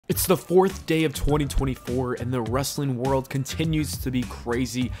It's the 4th day of 2024 and the wrestling world continues to be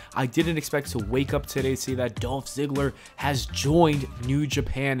crazy. I didn't expect to wake up today to see that Dolph Ziggler has joined New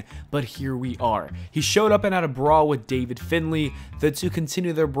Japan, but here we are. He showed up and had a brawl with David Finlay. The two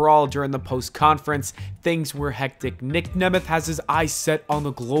continue their brawl during the post-conference. Things were hectic. Nick Nemeth has his eyes set on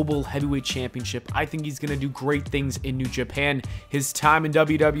the Global Heavyweight Championship. I think he's going to do great things in New Japan. His time in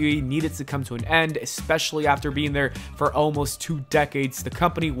WWE needed to come to an end, especially after being there for almost 2 decades. The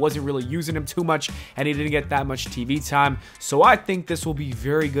company wasn't really using him too much and he didn't get that much TV time, so I think this will be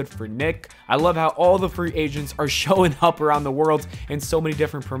very good for Nick. I love how all the free agents are showing up around the world in so many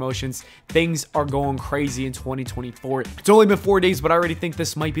different promotions. Things are going crazy in 2024. It's only been 4 days, but I already think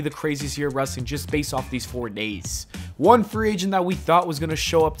this might be the craziest year of wrestling just based off these 4 days. One free agent that we thought was going to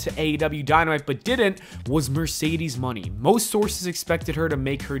show up to AEW Dynamite but didn't was Mercedes Money. Most sources expected her to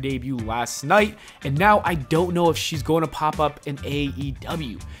make her debut last night, and now I don't know if she's going to pop up in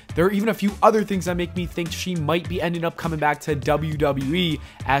AEW. There are even a few other things that make me think she might be ending up coming back to WWE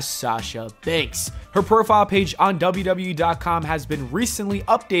as Sasha Banks. Her profile page on WWE.com has been recently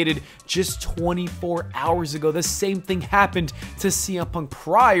updated just 24 hours ago. The same thing happened to CM Punk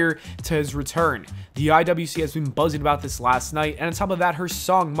prior to his return. The IWC has been buzzing about this last night, and on top of that, her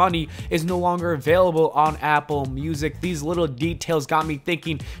song Money is no longer available on Apple Music. These little details got me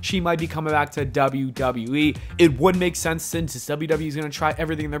thinking she might be coming back to WWE. It would make sense since WWE is going to try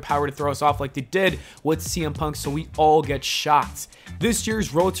everything in their power to throw us off like they did with CM Punk, so we all get shocked. This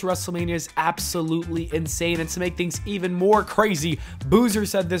year's road to WrestleMania is absolutely insane, and to make things even more crazy, Boozer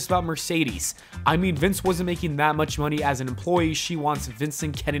said this about Mercedes. I mean, Vince wasn't making that much money as an employee. She wants Vince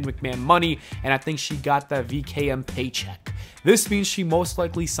and Kenny McMahon money, and I think she got that VKM paycheck. This means she most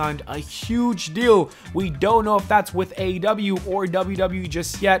likely signed a huge deal. We don't know if that's with AEW or WWE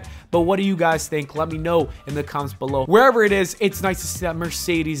just yet, but what do you guys think? Let me know in the comments below. Wherever it is, it's nice to see that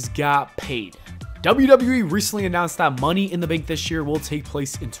Mercedes got paid. WWE recently announced that Money in the Bank this year will take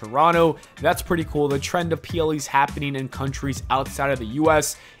place in Toronto. That's pretty cool. The trend of PLEs happening in countries outside of the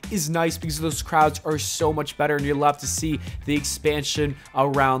US is nice because those crowds are so much better and you'll love to see the expansion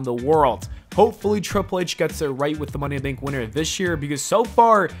around the world. Hopefully Triple H gets it right with the Money in the Bank winner this year, because so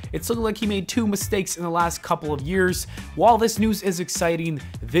far it's looking like he made 2 mistakes in the last couple of years. While this news is exciting,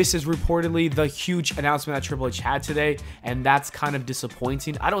 this is reportedly the huge announcement that Triple H had today, and that's kind of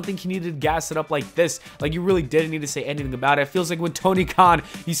disappointing. I don't think he needed to gas it up like this. Like, you really didn't need to say anything about it. It feels like when Tony Khan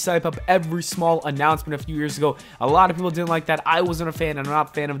used to hype up every small announcement a few years ago, a lot of people didn't like that. I wasn't a fan, and I'm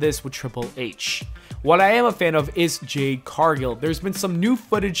not a fan of this with Triple H. What I am a fan of is Jade Cargill. There's been some new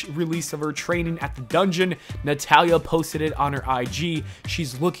footage released of her training at the dungeon. Natalia posted it on her IG.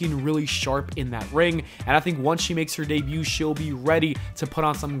 She's looking really sharp in that ring, and I think once she makes her debut, she'll be ready to put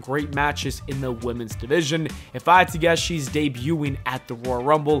on some great matches in the women's division. If I had to guess, she's debuting at the Royal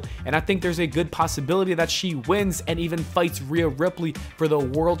Rumble, and I think there's a good possibility that she wins and even fights Rhea Ripley for the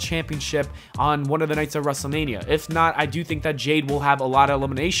World Championship on one of the nights of WrestleMania. If not, I do think that Jade will have a lot of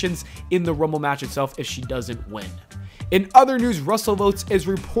eliminations in the Rumble match itself if she doesn't win. In other news, WrestleVotes is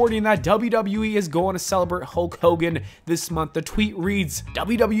reporting that WWE is going to celebrate Hulk Hogan this month. The tweet reads,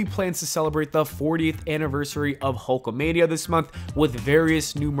 WWE plans to celebrate the 40th anniversary of Hulkamania this month with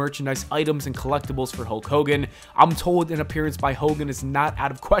various new merchandise items and collectibles for Hulk Hogan. I'm told an appearance by Hogan is not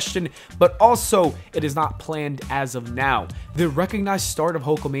out of question, but also it is not planned as of now. The recognized start of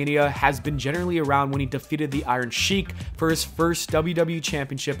Hulkamania has been generally around when he defeated the Iron Sheik for his first WWE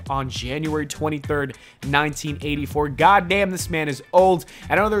Championship on January 23rd, 1984. God damn, this man is old.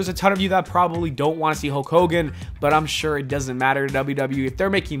 I know there's a ton of you that probably don't want to see Hulk Hogan, but I'm sure it doesn't matter to WWE. If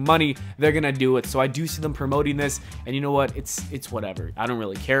they're making money, they're gonna do it. So I do see them promoting this, and you know what? It's whatever. I don't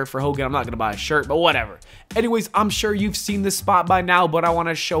really care for Hogan. I'm not gonna buy a shirt, but whatever. Anyways, I'm sure you've seen this spot by now, but I want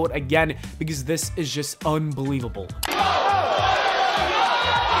to show it again because this is just unbelievable.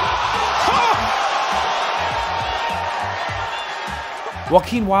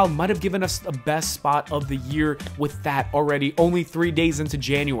 Joaquin Wilde might have given us the best spot of the year with that already, only 3 days into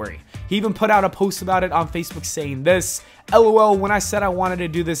January. He even put out a post about it on Facebook saying this: LOL, when I said I wanted to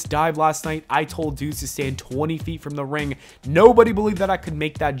do this dive last night, I told dudes to stand 20 feet from the ring. Nobody believed that I could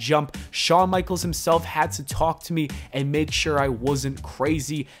make that jump. Shawn Michaels himself had to talk to me and make sure I wasn't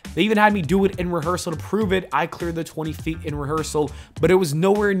crazy. They even had me do it in rehearsal to prove it. I cleared the 20 feet in rehearsal, but it was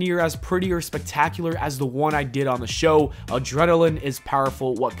nowhere near as pretty or spectacular as the one I did on the show. Adrenaline is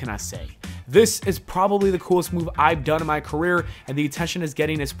powerful, what can I say? This is probably the coolest move I've done in my career, and the attention it's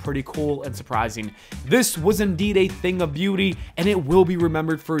getting is pretty cool and surprising. This was indeed a thing of beauty, and it will be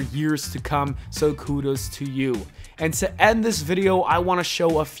remembered for years to come, so kudos to you. And to end this video, I want to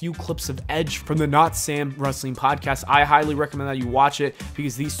show a few clips of Edge from the Not Sam Wrestling podcast. I highly recommend that you watch it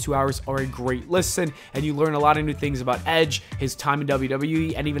because these 2 hours are a great listen, and you learn a lot of new things about Edge, his time in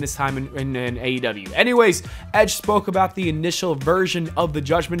WWE, and even his time in AEW. Anyways, Edge spoke about the initial version of the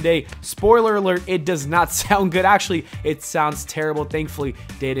Judgment Day. Spoiler alert, it does not sound good. Actually, it sounds terrible. Thankfully,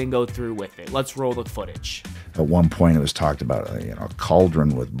 they didn't go through with it. Let's roll the footage. At one point, it was talked about a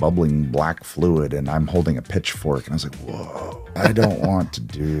cauldron with bubbling black fluid, and I'm holding a pitchfork, and I was like, whoa, I don't want to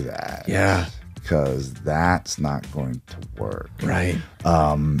do that. Yeah. Because that's not going to work. Right.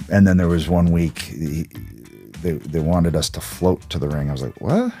 And then there was one week, they wanted us to float to the ring. I was like,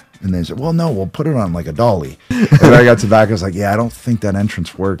 what? And they said, well, no, we'll put it on like a dolly. And then I got to the back, I was like, yeah, I don't think that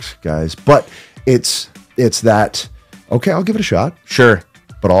entrance works, guys. But it's that, okay, I'll give it a shot. Sure.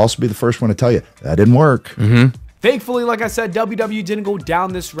 But I'll also be the first one to tell you that didn't work. Mm-hmm. Thankfully, like I said, WWE didn't go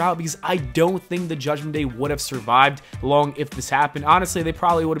down this route because I don't think the Judgment Day would have survived long if this happened. Honestly, they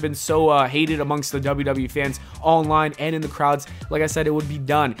probably would have been so hated amongst the WWE fans online and in the crowds. Like I said, it would be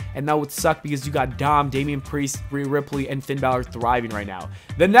done, and that would suck because you got Dom, Damian Priest, Rhea Ripley, and Finn Balor thriving right now.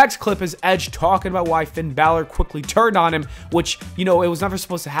 The next clip is Edge talking about why Finn Balor quickly turned on him, which, you know, it was never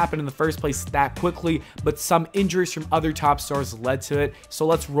supposed to happen in the first place that quickly, but some injuries from other top stars led to it. So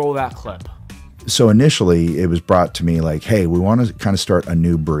let's roll that clip. So initially, it was brought to me like, hey, we want to kind of start a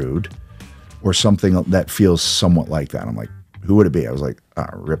new brood or something that feels somewhat like that. I'm like, who would it be? I was like,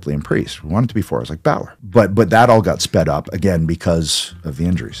 Ripley and Priest. We wanted it to be four. I was like, Balor. But that all got sped up, again, because of the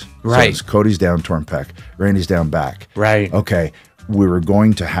injuries. Right. So Cody's down torn pec. Randy's down back. Right. Okay. We were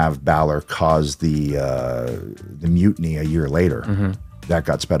going to have Balor cause the mutiny a year later. Mm-hmm. That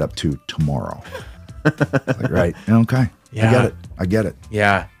got sped up to tomorrow. Like, right. Okay. Yeah. I get it.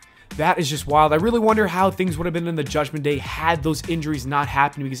 Yeah. That is just wild. I really wonder how things would have been in the Judgment Day had those injuries not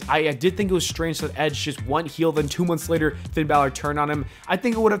happened, because I did think it was strange that Edge just went heel, then 2 months later, Finn Balor turned on him. I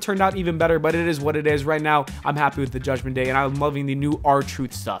think it would have turned out even better, but it is what it is. Right now, I'm happy with the Judgment Day, and I'm loving the new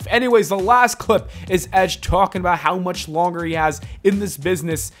R-Truth stuff. Anyways, the last clip is Edge talking about how much longer he has in this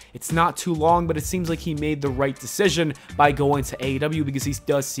business. It's not too long, but it seems like he made the right decision by going to AEW because he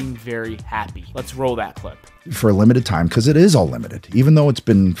does seem very happy. Let's roll that clip. For a limited time, because it is all limited. Even though it's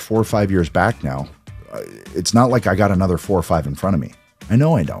been 4 or 5 years back now, it's not like I got another 4 or 5 in front of me. I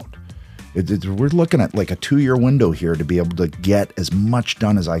know I don't. We're looking at like a 2-year window here to be able to get as much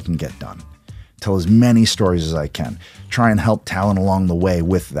done as I can get done. Tell as many stories as I can. Try and help talent along the way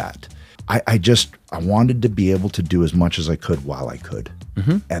with that. I wanted to be able to do as much as I could while I could.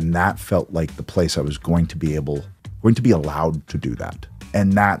 Mm-hmm. And that felt like the place I was going to be allowed to do that.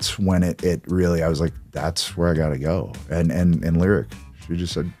 And that's when it really, I was like, that's where I got to go. And Lyric, she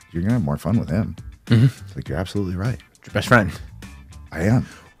just said, you're going to have more fun with him. Mm-hmm. It's like, you're absolutely right. Your best friend. I am.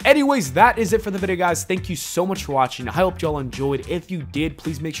 Anyways, that is it for the video, guys. Thank you so much for watching. I hope y'all enjoyed. If you did,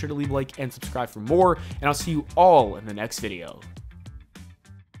 please make sure to leave a like and subscribe for more. And I'll see you all in the next video.